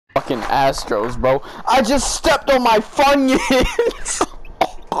Fucking Astros, bro. I just stepped on my Funyuns.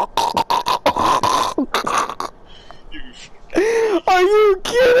 Are you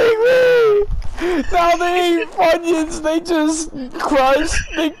kidding me? Now they ain't Funyuns, they just crushed,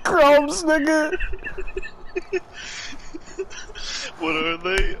 they crumbs, nigga. What are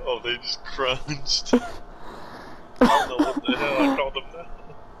they? Oh, they just crunched. I don't know what the hell I called them now.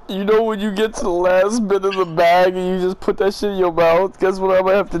 You know when you get to the last bit of the bag and you just put that shit in your mouth? Guess what I'm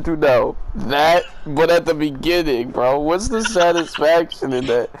gonna have to do now? That, but at the beginning, bro. What's the satisfaction in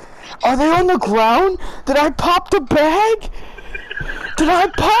that? Are they on the ground? Did I pop the bag? Did I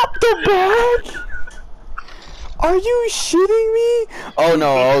pop the bag? Are you shitting me? Oh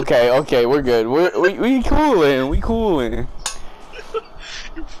no, okay, we're good. We coolin', we coolin'.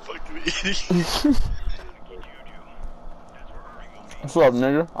 You fucking idiot. What's up,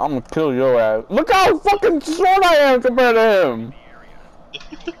 nigga? I'm gonna kill your ass. Look how fucking short I am compared to him.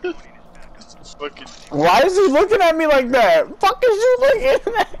 Fucking... Why is he looking at me like that? Fuck is you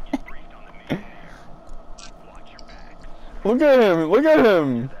looking at? Look at him, look at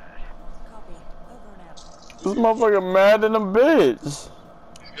him. This motherfucker mad than a bitch. He's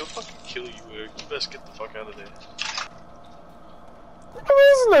gonna fucking kill you, Eric. You best get the fuck out of there. Look at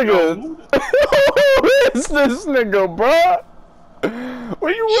this nigga. Who is this nigga, bruh?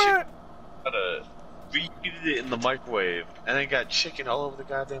 Where you at? Gotta reheated it in the microwave, and then got chicken all over the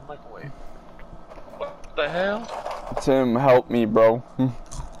goddamn microwave. What the hell? Tim, help me, bro. I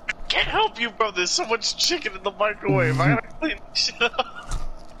can't help you, bro. There's so much chicken in the microwave. I gotta clean this shit up.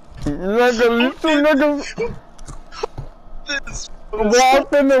 Nigga, you two niggas This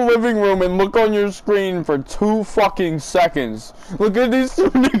walk in the living room and look on your screen for 2 fucking seconds. Look at these 2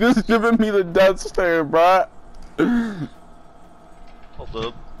 niggas giving me the death stare, bruh. Hold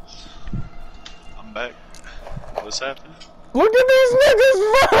up. I'm back. What's happening? Look at these niggas,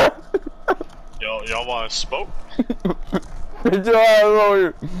 bruh. Y'all wanna smoke? Get your ass over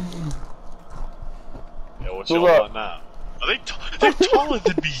here. Yeah, what y'all want now? Are they're taller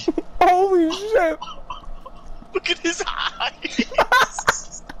than me! Holy shit! Look at his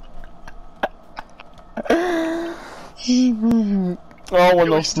eyes! I don't want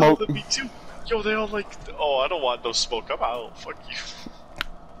no smoke. Taller than me too. Yo, they all like, oh, I don't want no smoke. I'm out. Fuck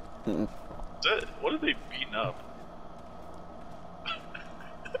you. What are they beating up?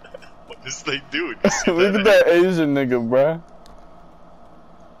 What is they doing? Look at that Asian nigga, bruh.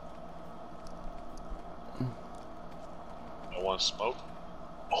 I want smoke.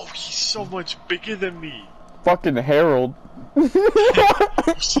 Oh, he's so much bigger than me. Fucking Harold. Shit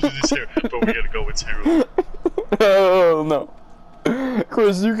in his hair. Bro, we gotta go. It's Harold. Oh no.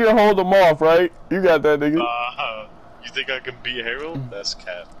 Chris, you can hold him off, right? You got that, nigga. You think I can beat Harold? That's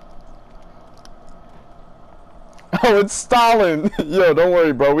cap. Oh, it's Stalin. Yo, don't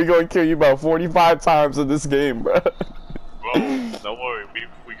worry, bro. We gonna kill you about 45 times in this game, bro. Bro, don't worry.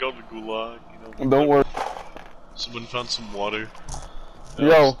 We go to Gulag, you know. Don't worry. Someone found some water.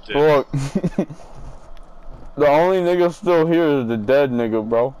 Yo, look. The only nigga still here is the dead nigga,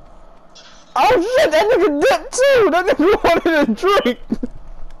 bro. Oh shit, that nigga dipped too! That nigga wanted a drink!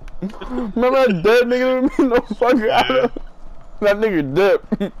 Remember that dead nigga that no fuck out of? That nigga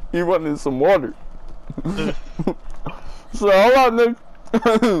dipped. He wanted some water. So hold on,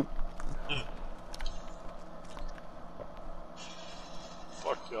 nigga.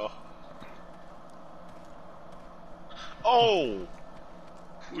 Fuck y'all. Oh!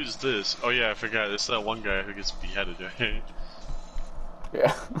 Who is this? Oh yeah, I forgot. It's that one guy who gets beheaded, right?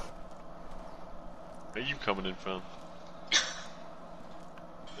 Yeah. Where are you coming in from?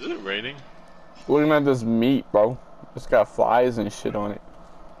 Is it raining? Looking at this meat, bro. It's got flies and shit on it.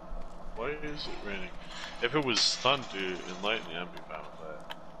 Why is it raining? If it was thunder and lightning, I'd be fine with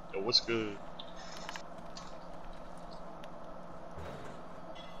that. Yo, what's good?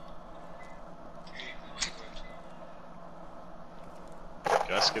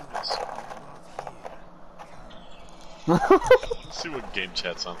 Can I skip this? Let's see what game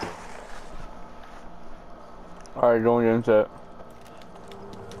chat's on. Alright, go in chat.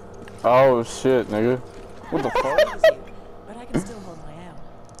 Oh shit, nigga. What the fuck? But I can still hold my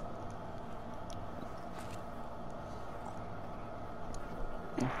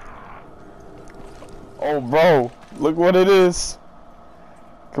own. Oh, bro, look what it is.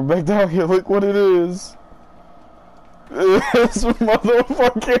 Come back down here, look what it is. It's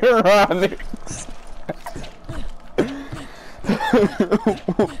motherfucking Onyx.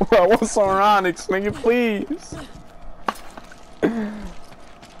 I want some Onyx, nigga, please.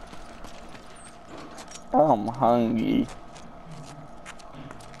 I'm hungry.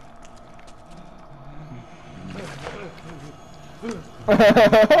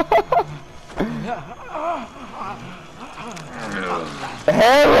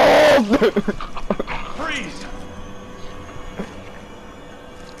 Harold! Freeze!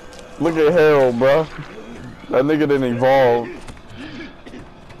 Look at Harold, bro. That nigga didn't evolve.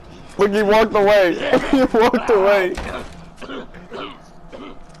 Look, he walked away. He walked away.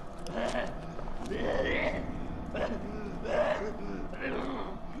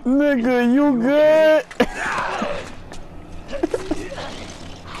 Nigga, you good?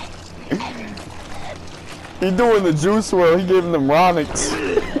 He doing the juice swirl. He giving them Ronix.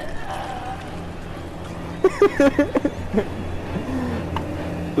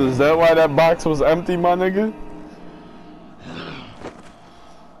 Is that why that box was empty, my nigga?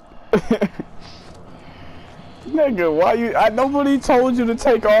 Nigga, why you? Nobody told you to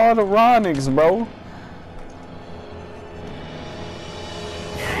take all the Ronix, bro.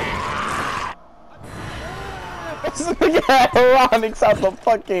 This nigga had Ronix out the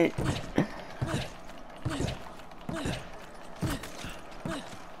fucking.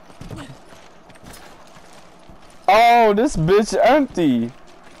 Oh, this bitch empty.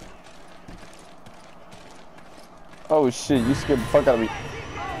 Oh shit, you scared the fuck out of me.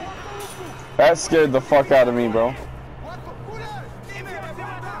 That scared the fuck out of me, bro.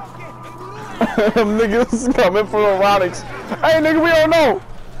 Them niggas coming for the Ronix. Hey nigga, we don't know.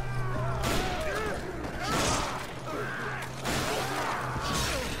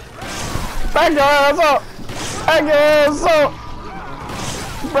 Back your ass up. Back your ass up.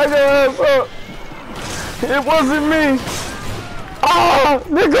 Back your ass up. It wasn't me. Ah,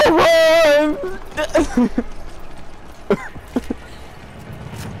 nigga, run.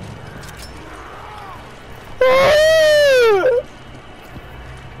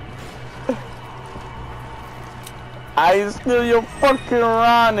 I steal your fucking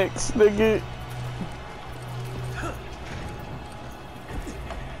Ronix, nigga.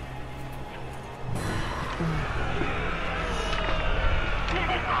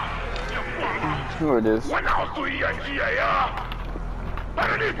 Who it is?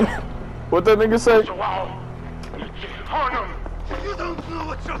 What that nigga say? You don't know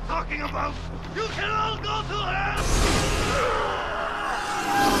what you're talking about! You can all go to hell!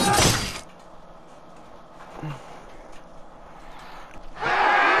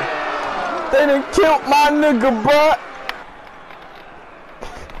 They done killed my nigga, bruh!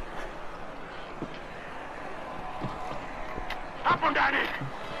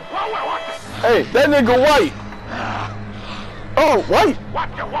 Hey, that nigga white! Oh, white!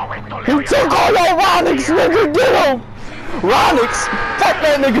 He took all your Ronix, nigga! Get him! Ronix! Fuck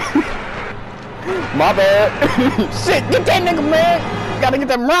that nigga! My bad. Shit, get that nigga, man! Gotta get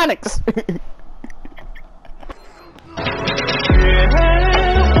them Ronix!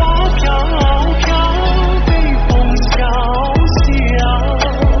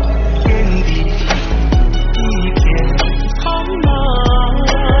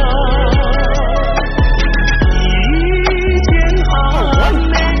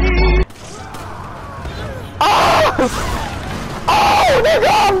 Oh, nigga,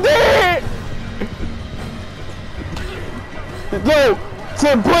 I'm dead! Yo,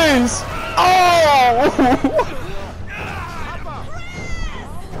 Tim, please! Oh!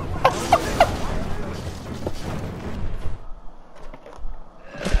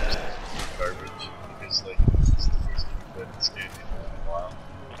 Garbage. Because, like, this is the first time I've played this game in a while.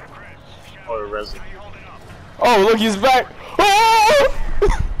 Or a Resident. Oh, look, he's back! Oh!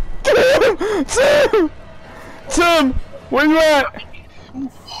 Tim! Tim! Where you at?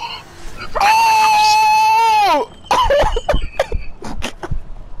 Oh!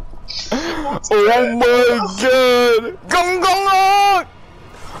 Oh my god! Gong gong gong!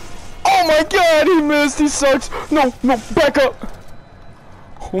 Oh my god, he missed, he sucks! No, no, back up!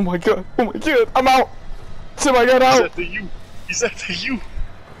 Oh my god, I'm out! Tim, I got out! He's after you! He's after you!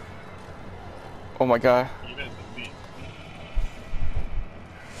 Oh my god. He meant me.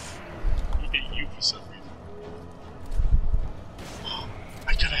 He hit you for some reason.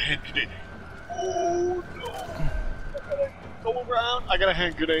 I got a hand grenade. Oh no! Go around. I got a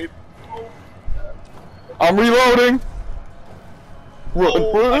hand grenade. Oh. I'm reloading!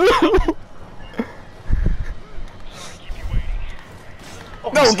 Run, run.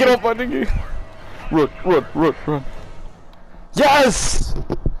 No, get off my nigga! Run. Yes!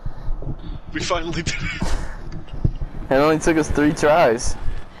 We finally did it. It only took us 3 tries.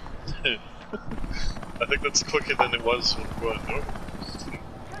 I think that's quicker than it was when we were normal.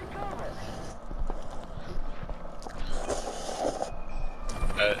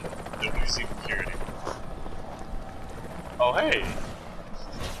 Nobody's even here anymore. Oh hey!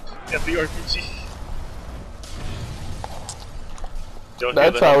 Got the RPG.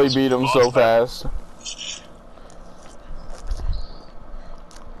 hear That's the how we heavens beat him from so last time. fast.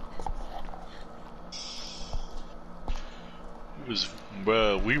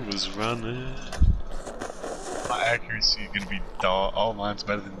 We was running. My accuracy is gonna be dog. Oh, mine's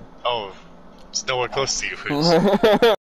better than. Oh, it's nowhere close to yours.